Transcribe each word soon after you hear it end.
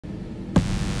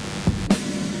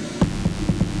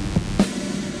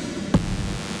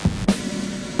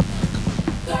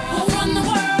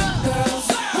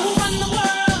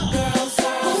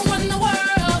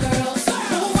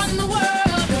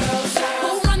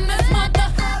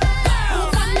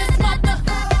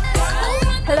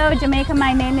Jamaica,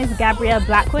 my name is Gabrielle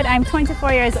Blackwood. I'm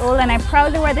 24 years old and I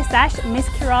proudly wear the sash Miss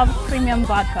Kirov Premium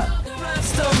Vodka.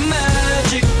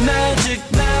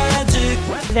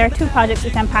 There are two projects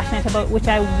which I'm passionate about, which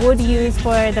I would use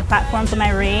for the platform for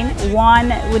my reign. One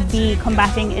would be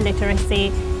combating illiteracy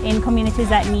in communities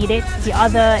that need it. The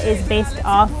other is based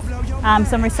off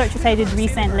some research which I did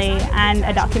recently and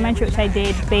a documentary which I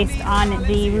did based on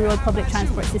the rural public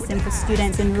transport system for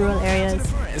students in rural areas.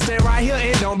 Stay right here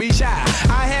and don't be shy.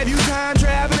 I have you time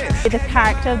traveling. The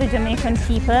character of the Jamaican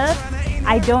people,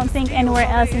 I don't think anywhere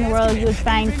else in the world you would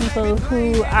find people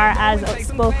who are as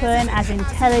outspoken, as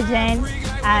intelligent,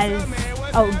 as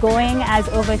outgoing, as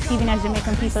overachieving as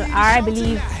Jamaican people are. I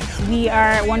believe we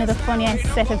are one of the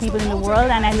funniest set of people in the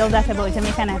world, and I love that about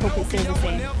Jamaica, and I hope it stays the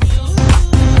same.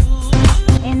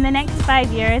 In the next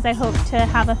 5 years, I hope to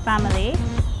have a family.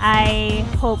 I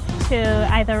hope to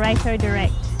either write or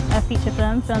direct a feature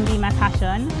film being my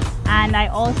passion, and I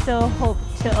also hope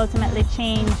to ultimately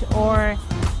change or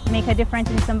make a difference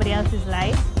in somebody else's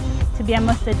life, to be a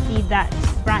mustard seed that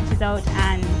branches out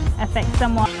and affects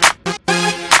someone.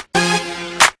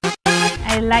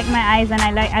 I like my eyes and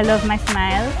I love my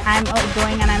smile. I'm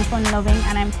outgoing and I'm fun-loving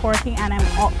and I'm quirky and I'm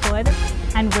awkward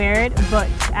and weird, but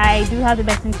I do have the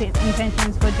best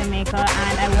intentions for Jamaica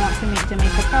and I want to make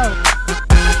Jamaica proud.